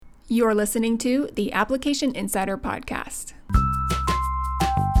You're listening to the Application Insider Podcast.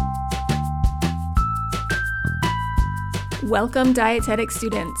 Welcome, dietetic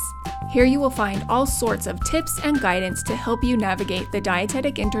students. Here you will find all sorts of tips and guidance to help you navigate the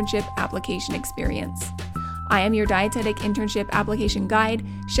dietetic internship application experience. I am your dietetic internship application guide,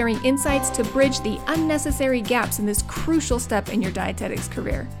 sharing insights to bridge the unnecessary gaps in this crucial step in your dietetics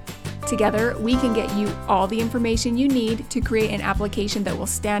career. Together, we can get you all the information you need to create an application that will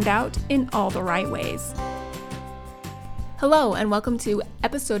stand out in all the right ways. Hello, and welcome to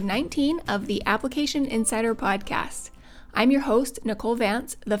episode 19 of the Application Insider Podcast. I'm your host, Nicole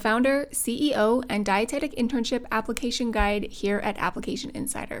Vance, the founder, CEO, and dietetic internship application guide here at Application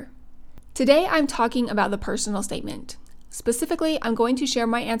Insider. Today, I'm talking about the personal statement. Specifically, I'm going to share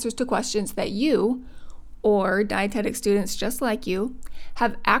my answers to questions that you, or dietetic students just like you,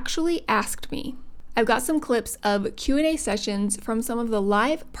 have actually asked me. I've got some clips of Q&A sessions from some of the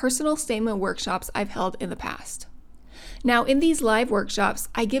live personal statement workshops I've held in the past. Now, in these live workshops,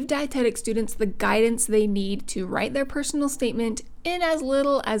 I give dietetic students the guidance they need to write their personal statement in as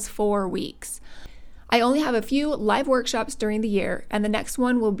little as 4 weeks. I only have a few live workshops during the year, and the next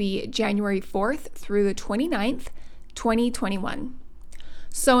one will be January 4th through the 29th, 2021.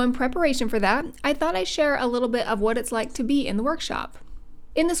 So in preparation for that, I thought I'd share a little bit of what it's like to be in the workshop.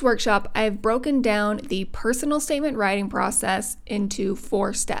 In this workshop, I've broken down the personal statement writing process into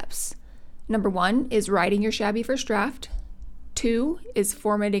 4 steps. Number 1 is writing your shabby first draft. 2 is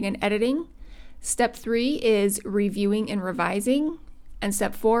formatting and editing. Step 3 is reviewing and revising. And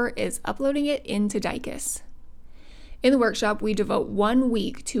step 4 is uploading it into Dicus. In the workshop, we devote 1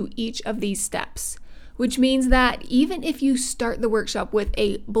 week to each of these steps, which means that even if you start the workshop with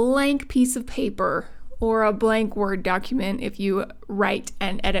a blank piece of paper or a blank Word document if you write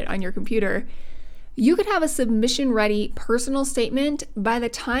and edit on your computer, you could have a submission-ready personal statement by the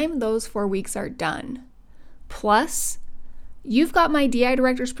time those 4 weeks are done. Plus, you've got my DI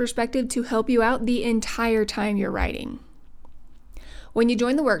director's perspective to help you out the entire time you're writing. When you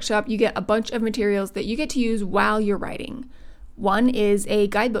join the workshop, you get a bunch of materials that you get to use while you're writing. One is a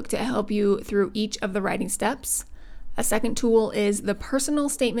guidebook to help you through each of the writing steps. A second tool is the personal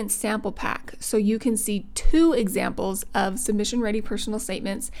statement sample pack, so you can see 2 examples of submission-ready personal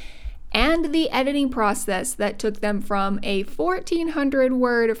statements and the editing process that took them from a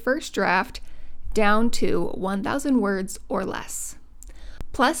 1,400-word first draft down to 1,000 words or less.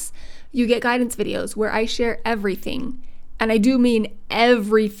 Plus, you get guidance videos where I share everything, and I do mean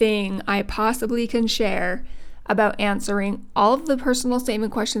everything I possibly can share about answering all of the personal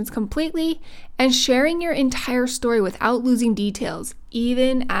statement questions completely and sharing your entire story without losing details,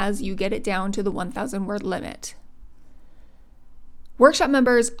 even as you get it down to the 1,000 word limit. Workshop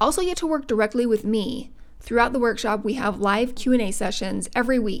members also get to work directly with me. Throughout the workshop, we have live Q&A sessions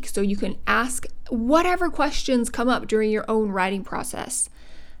every week, so you can ask whatever questions come up during your own writing process.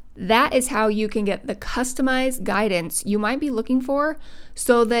 That is how you can get the customized guidance you might be looking for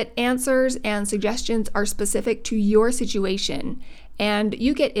so that answers and suggestions are specific to your situation, and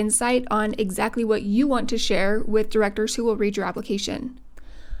you get insight on exactly what you want to share with directors who will read your application.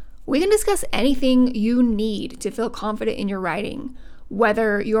 We can discuss anything you need to feel confident in your writing,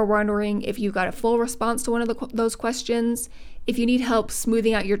 whether you're wondering if you got a full response to one of those questions, if you need help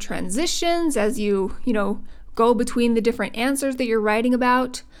smoothing out your transitions as you go between the different answers that you're writing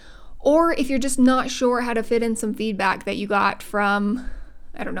about, or if you're just not sure how to fit in some feedback that you got from,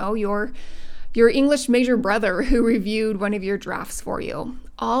 your English major brother who reviewed one of your drafts for you.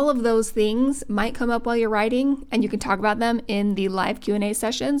 All of those things might come up while you're writing, and you can talk about them in the live Q&A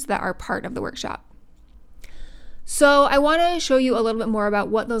sessions that are part of the workshop. So I want to show you a little bit more about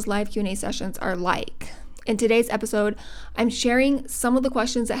what those live Q&A sessions are like. In today's episode, I'm sharing some of the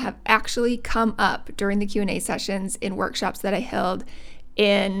questions that have actually come up during the Q&A sessions in workshops that I held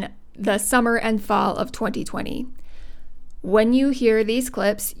in the summer and fall of 2020. When you hear these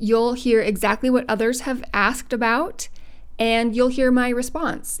clips, you'll hear exactly what others have asked about, and you'll hear my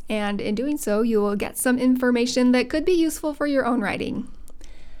response. And in doing so, you will get some information that could be useful for your own writing.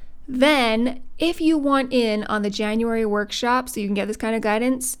 Then, if you want in on the January workshop so you can get this kind of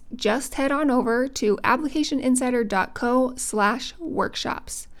guidance, just head on over to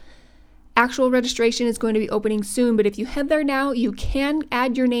applicationinsider.co/workshops. Actual registration is going to be opening soon, but if you head there now, you can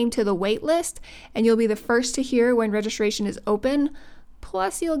add your name to the wait list, and you'll be the first to hear when registration is open.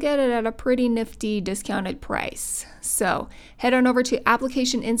 Plus, you'll get it at a pretty nifty discounted price. So head on over to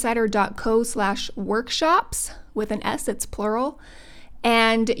applicationinsider.co/workshops with an S, it's plural,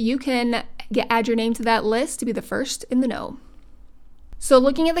 and you can add your name to that list to be the first in the know. So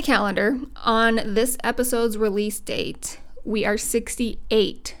looking at the calendar, on this episode's release date, we are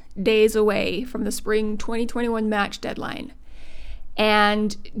 68 days away from the spring 2021 match deadline.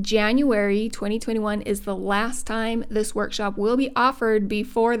 And January 2021 is the last time this workshop will be offered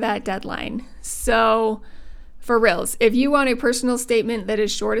before that deadline. So for reals, if you want a personal statement that is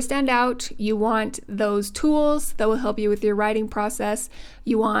sure to stand out, you want those tools that will help you with your writing process,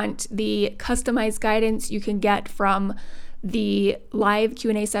 you want the customized guidance you can get from the live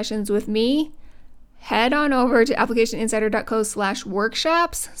Q&A sessions with me, head on over to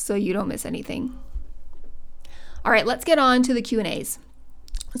applicationinsider.co/workshops so you don't miss anything. All right, let's get on to the Q&As.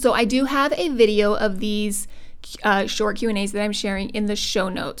 So I do have a video of these short Q&As that I'm sharing in the show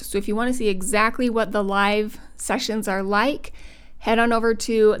notes. So if you want to see exactly what the live sessions are like, head on over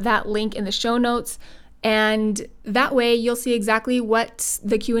to that link in the show notes. And that way you'll see exactly what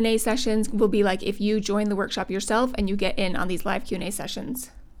the Q&A sessions will be like if you join the workshop yourself and you get in on these live Q&A sessions.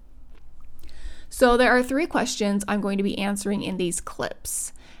 So there are 3 questions I'm going to be answering in these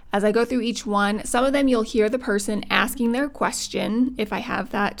clips. As I go through each one, some of them you'll hear the person asking their question, if I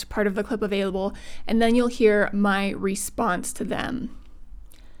have that part of the clip available, and then you'll hear my response to them.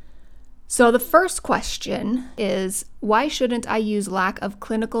 So the first question is, why shouldn't I use lack of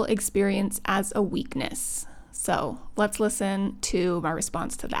clinical experience as a weakness? So let's listen to my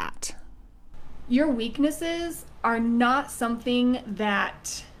response to that. Your weaknesses are not something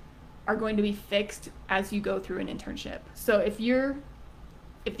that are going to be fixed as you go through an internship. So if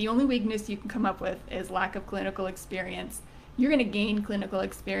the only weakness you can come up with is lack of clinical experience, you're going to gain clinical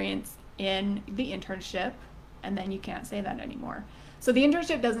experience in the internship, and then you can't say that anymore. So the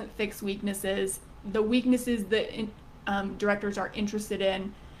internship doesn't fix weaknesses. The weaknesses that directors are interested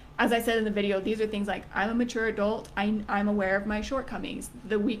in, as I said in the video, these are things like, I'm a mature adult, I'm aware of my shortcomings.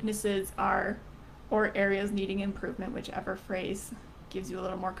 The weaknesses are, or areas needing improvement, whichever phrase gives you a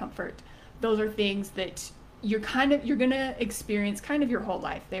little more comfort. Those are things that you're gonna experience kind of your whole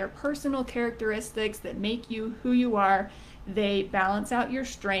life. They are personal characteristics that make you who you are. They balance out your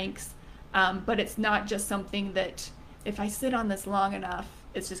strengths, but it's not just something that if I sit on this long enough,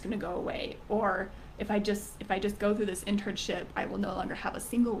 it's just gonna go away. Or if I just go through this internship, I will no longer have a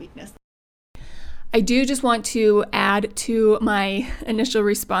single weakness. I do just want to add to my initial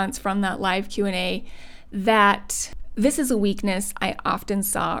response from that live Q&A that this is a weakness I often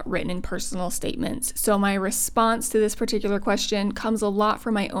saw written in personal statements. So my response to this particular question comes a lot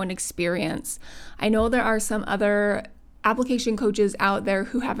from my own experience. I know there are some other application coaches out there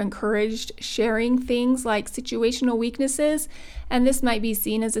who have encouraged sharing things like situational weaknesses, and this might be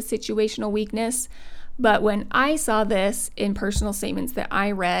seen as a situational weakness. But when I saw this in personal statements that I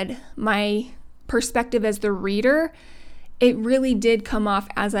read, my perspective as the reader, it really did come off,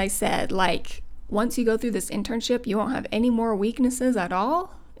 as I said, like, once you go through this internship, you won't have any more weaknesses at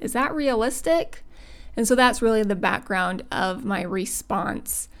all? Is that realistic? And so that's really the background of my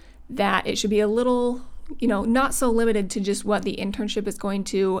response, that it should be a little, not so limited to just what the internship is going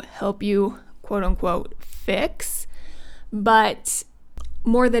to help you, quote unquote, fix, but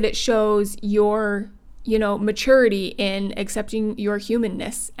more that it shows your maturity in accepting your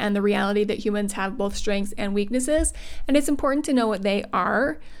humanness and the reality that humans have both strengths and weaknesses. And it's important to know what they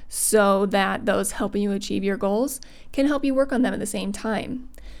are so that those helping you achieve your goals can help you work on them at the same time.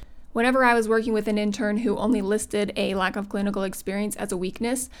 Whenever I was working with an intern who only listed a lack of clinical experience as a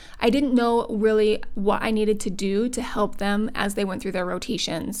weakness, I didn't know really what I needed to do to help them as they went through their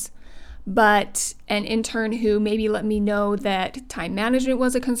rotations. But an intern who maybe let me know that time management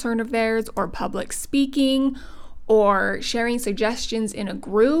was a concern of theirs, or public speaking, or sharing suggestions in a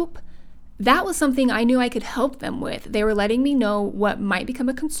group, that was something I knew I could help them with. They were letting me know what might become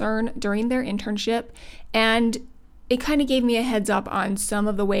a concern during their internship, and it kind of gave me a heads up on some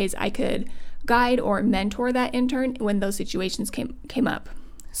of the ways I could guide or mentor that intern when those situations came up.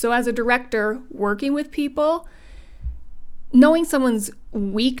 So as a director working with people, knowing someone's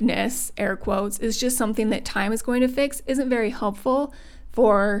weakness, air quotes, is just something that time is going to fix isn't very helpful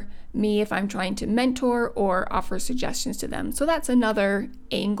for me if I'm trying to mentor or offer suggestions to them. So that's another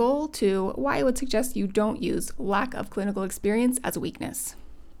angle to why I would suggest you don't use lack of clinical experience as a weakness.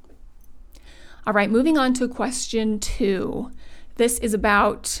 All right, moving on to question 2. This is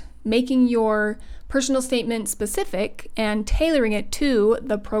about making your personal statement specific and tailoring it to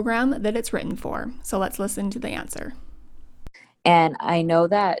the program that it's written for. So let's listen to the answer. And I know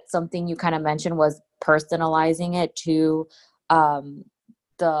that something you kind of mentioned was personalizing it to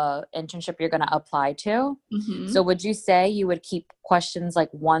the internship you're going to apply to. Mm-hmm. So would you say you would keep questions like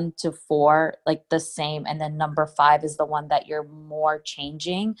 1 to 4 like the same, and then number 5 is the one that you're more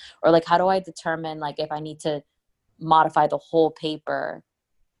changing? Or like, how do I determine like if I need to modify the whole paper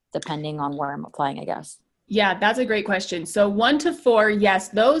depending on where I'm applying, I guess? Yeah, that's a great question. So 1 to 4, yes,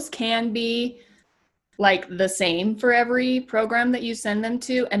 those can be like the same for every program that you send them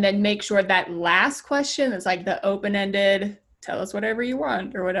to. And then make sure that last question is like the open-ended, tell us whatever you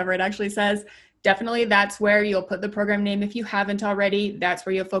want or whatever it actually says. Definitely that's where you'll put the program name if you haven't already. That's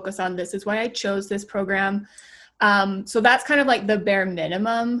where you'll focus on, this is why I chose this program. So that's kind of like the bare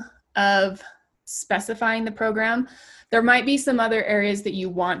minimum of specifying the program. There might be some other areas that you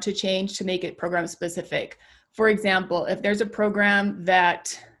want to change to make it program specific. For example, if there's a program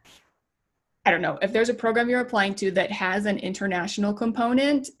that, I don't know, if there's a program you're applying to that has an international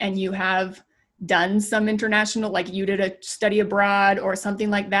component and you have done some international, like you did a study abroad or something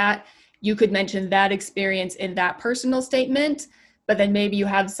like that, you could mention that experience in that personal statement, but then maybe you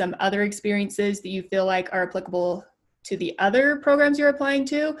have some other experiences that you feel like are applicable to the other programs you're applying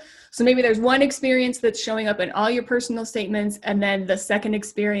to. So maybe there's one experience that's showing up in all your personal statements, and then the second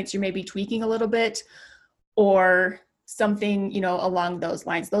experience you're maybe tweaking a little bit or something, along those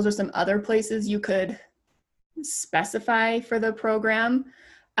lines. Those are some other places you could specify for the program.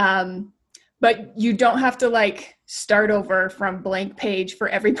 But you don't have to like start over from blank page for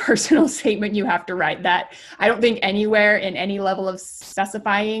every personal statement you have to write. That I don't think anywhere in any level of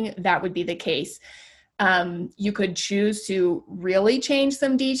specifying that would be the case. You could choose to really change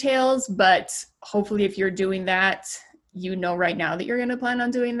some details, but hopefully if you're doing that, right now that you're going to plan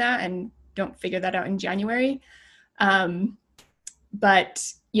on doing that and don't figure that out in January.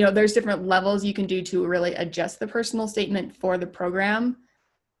 But there's different levels you can do to really adjust the personal statement for the program.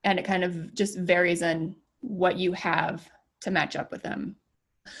 And it kind of just varies on what you have to match up with them.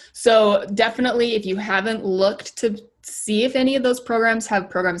 So definitely, if you haven't looked to see if any of those programs have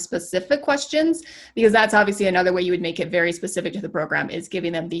program-specific questions, because that's obviously another way you would make it very specific to the program, is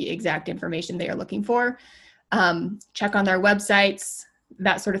giving them the exact information they are looking for. Check on their websites,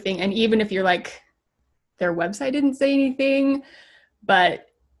 that sort of thing. And even if you're like, their website didn't say anything, but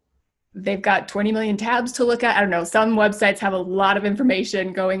they've got 20 million tabs to look at. I don't know. Some websites have a lot of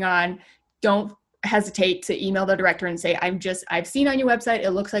information going on. Don't hesitate to email the director and say, I've seen on your website, it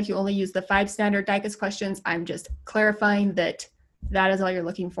looks like you only use the 5 standard DICAS questions. I'm just clarifying that is all you're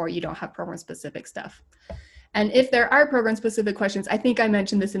looking for. You don't have program specific stuff. And if there are program specific questions, I think I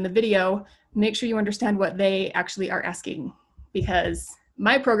mentioned this in the video, make sure you understand what they actually are asking, because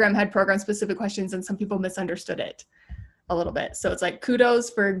my program had program specific questions and some people misunderstood it a little bit. So it's like, kudos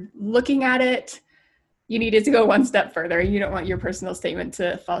for looking at it. You needed to go one step further. You don't want your personal statement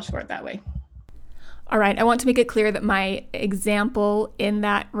to fall short that way. All right, I want to make it clear that my example in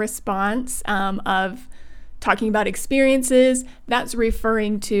that response of talking about experiences, that's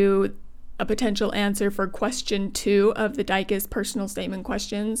referring to a potential answer for question 2 of the DICAS personal statement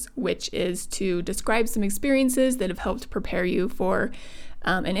questions, which is to describe some experiences that have helped prepare you for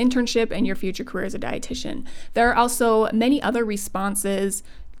an internship and your future career as a dietitian. There are also many other responses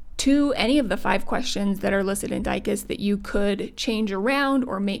to any of the 5 questions that are listed in DICAS that you could change around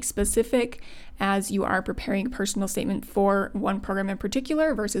or make specific as you are preparing a personal statement for one program in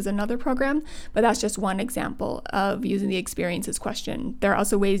particular versus another program. But that's just one example of using the experiences question. There are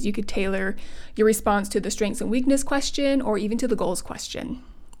also ways you could tailor your response to the strengths and weakness question or even to the goals question.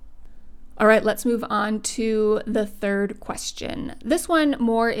 All right, let's move on to the third question. This one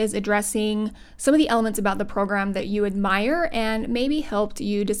more is addressing some of the elements about the program that you admire and maybe helped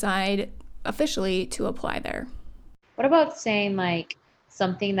you decide officially to apply there. What about saying like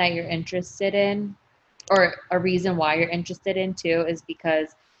something that you're interested in, or a reason why you're interested in too, is because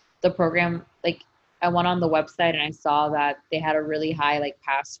the program, like I went on the website and I saw that they had a really high like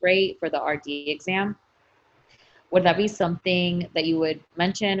pass rate for the RD exam. Would that be something that you would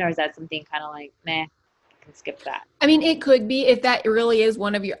mention, or is that something kind of like, meh, I can skip that? I mean, it could be if that really is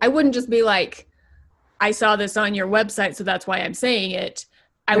one of your, I wouldn't just be like, I saw this on your website, so that's why I'm saying it.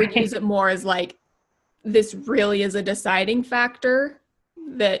 I would use it more as like, this really is a deciding factor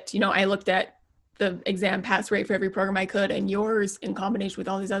that, I looked at the exam pass rate for every program I could, and yours in combination with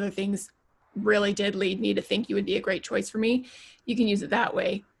all these other things really did lead me to think you would be a great choice for me. You can use it that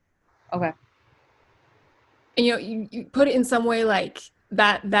way. Okay. And you put it in some way like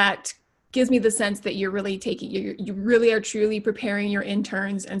that gives me the sense that you're really you really are truly preparing your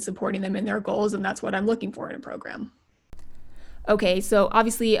interns and supporting them in their goals, and that's what I'm looking for in a program. Okay, so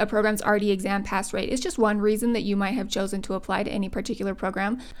obviously a program's RD exam pass rate is just one reason that you might have chosen to apply to any particular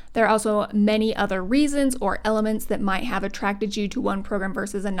program. There are also many other reasons or elements that might have attracted you to one program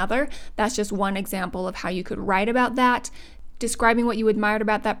versus another. That's just one example of how you could write about that, describing what you admired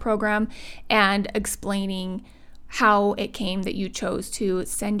about that program and explaining how it came that you chose to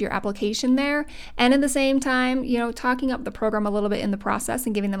send your application there. And at the same time, talking up the program a little bit in the process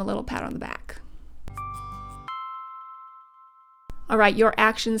and giving them a little pat on the back. All right, your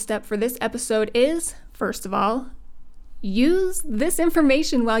action step for this episode is, first of all, use this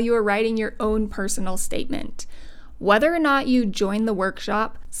information while you are writing your own personal statement. Whether or not you join the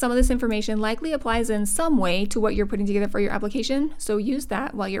workshop, some of this information likely applies in some way to what you're putting together for your application, so use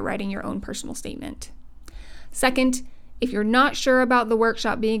that while you're writing your own personal statement. Second, if you're not sure about the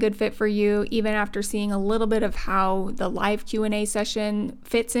workshop being a good fit for you, even after seeing a little bit of how the live Q&A session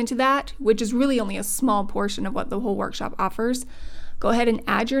fits into that, which is really only a small portion of what the whole workshop offers, go ahead and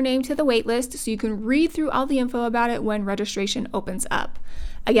add your name to the waitlist so you can read through all the info about it when registration opens up.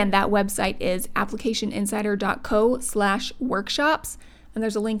 Again, that website is applicationinsider.co/workshops, and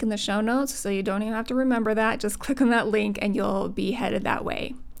there's a link in the show notes, so you don't even have to remember that. Just click on that link and you'll be headed that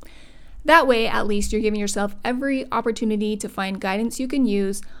way. That way, at least you're giving yourself every opportunity to find guidance you can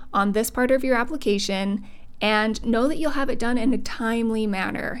use on this part of your application, and know that you'll have it done in a timely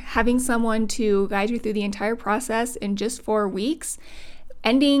manner. Having someone to guide you through the entire process in just 4 weeks,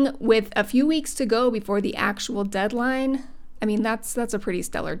 ending with a few weeks to go before the actual deadline, I mean, that's a pretty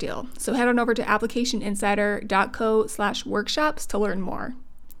stellar deal. So head on over to applicationinsider.co/workshops to learn more.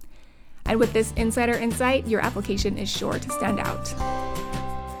 And with this insider insight, your application is sure to stand out.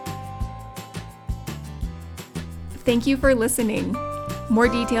 Thank you for listening. More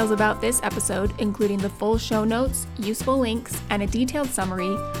details about this episode, including the full show notes, useful links, and a detailed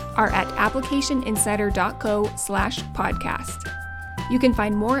summary, are at applicationinsider.co/podcast. You can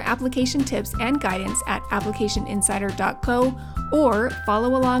find more application tips and guidance at applicationinsider.co or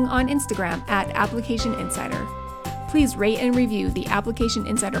follow along on Instagram at applicationinsider. Please rate and review the Application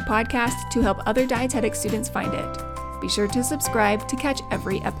Insider podcast to help other dietetic students find it. Be sure to subscribe to catch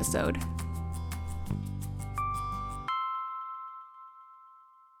every episode.